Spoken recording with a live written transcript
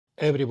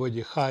Everybody,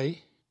 hi.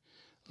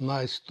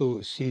 Nice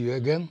to see you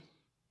again.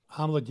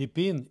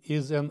 Amlodipine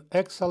is an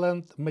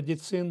excellent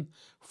medicine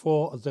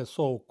for the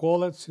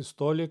so-called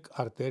systolic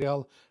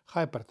arterial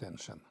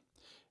hypertension.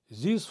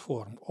 This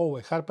form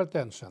of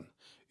hypertension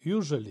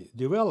usually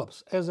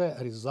develops as a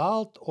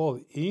result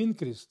of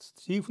increased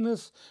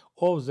stiffness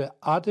of the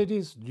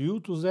arteries due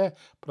to the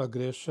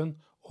progression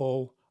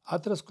of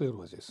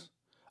atherosclerosis.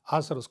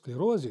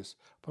 Atherosclerosis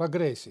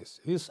progresses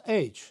with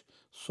age,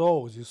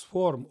 so this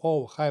form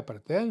of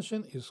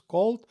hypertension is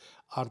called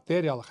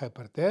arterial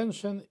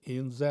hypertension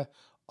in the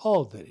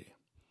elderly.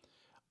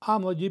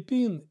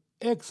 Amlodipine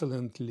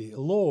excellently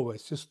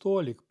lowers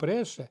systolic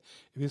pressure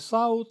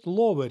without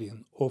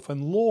lowering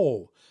often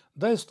low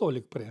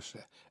diastolic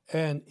pressure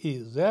and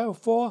is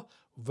therefore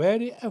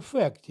very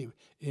effective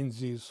in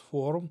this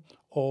form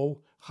of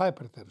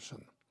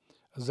hypertension.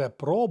 The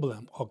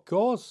problem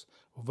occurs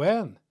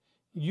when,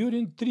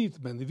 during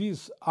treatment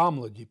with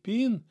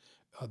amlodipine,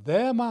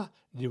 edema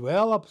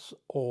develops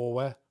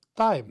over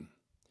time.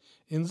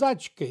 In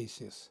such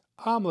cases,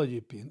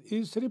 amlodipine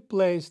is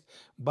replaced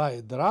by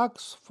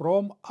drugs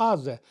from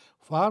other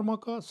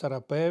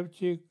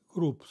pharmacotherapeutic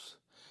groups,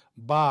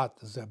 but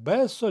the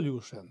best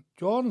solution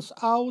turns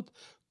out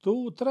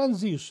to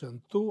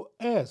transition to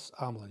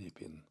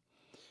S-amlodipine.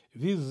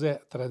 With the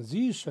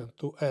transition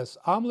to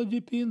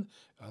S-amlodipine,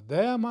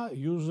 edema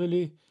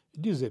usually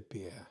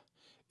disappears.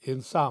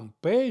 In some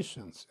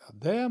patients,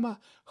 edema,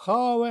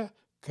 however,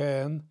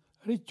 can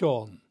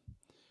return.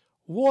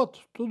 What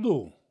to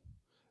do?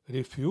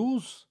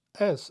 Refuse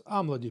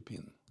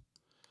S-amlodipine?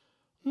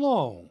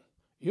 No,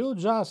 you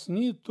just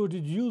need to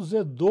reduce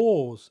the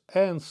dose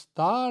and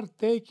start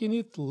taking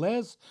it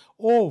less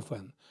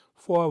often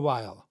for a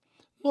while.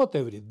 Not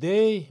every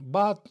day,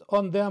 but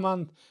on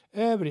demand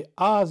every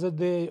other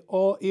day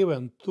or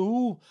even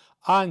two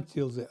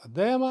until the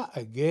edema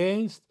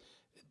again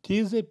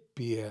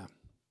disappears.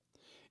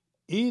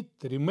 It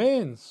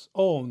remains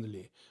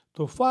only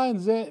to find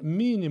the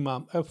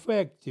minimum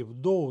effective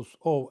dose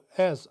of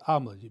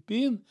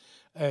S-amlodipine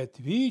at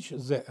which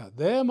the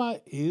edema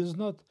is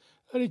not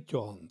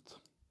returned.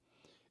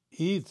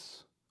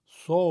 It's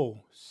so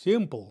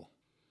simple.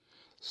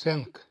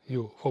 Thank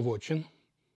you for watching.